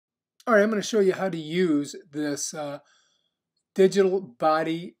All right, I'm going to show you how to use this digital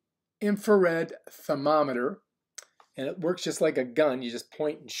body infrared thermometer. And it works just like a gun. You just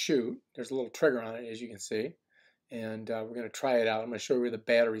point and shoot. There's a little trigger on it, as you can see. And we're going to try it out. I'm going to show you where the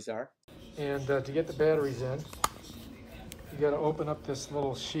batteries are. And to get the batteries in, you got to open up this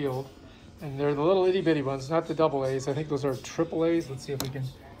little shield. And they're the little itty bitty ones, not the double A's. I think those are triple A's. Let's see if I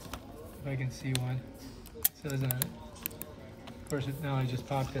can see one. It says on it. Of course, now I just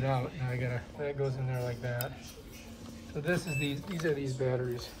popped it out. Now that goes in there like that. So this is these are these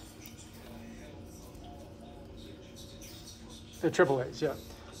batteries. They're triple A's, yeah. All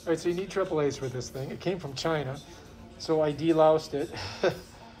right, so you need triple A's for this thing. It came from China, so I deloused it.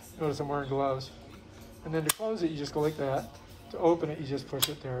 Notice I'm wearing gloves. And then to close it, you just go like that. To open it, you just push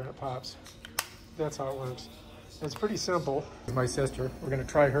it there and it pops. That's how it works. It's pretty simple. My sister, we're gonna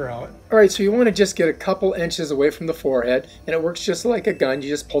try her out. All right, so you wanna just get a couple inches away from the forehead, and it works just like a gun. You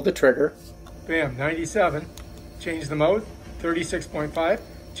just pull the trigger. Bam, 97. Change the mode, 36.5.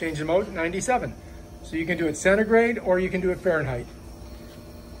 Change the mode, 97. So you can do it centigrade or you can do it Fahrenheit.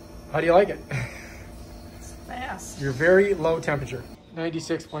 How do you like it? It's fast. You're very low temperature.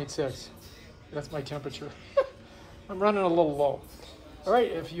 96.6. That's my temperature. I'm running a little low. All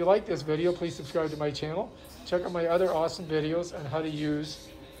right, if you like this video, please subscribe to my channel. Check out my other awesome videos on how to use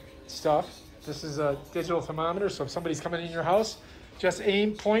stuff. This is a digital thermometer, so if somebody's coming in your house, just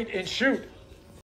aim, point, and shoot.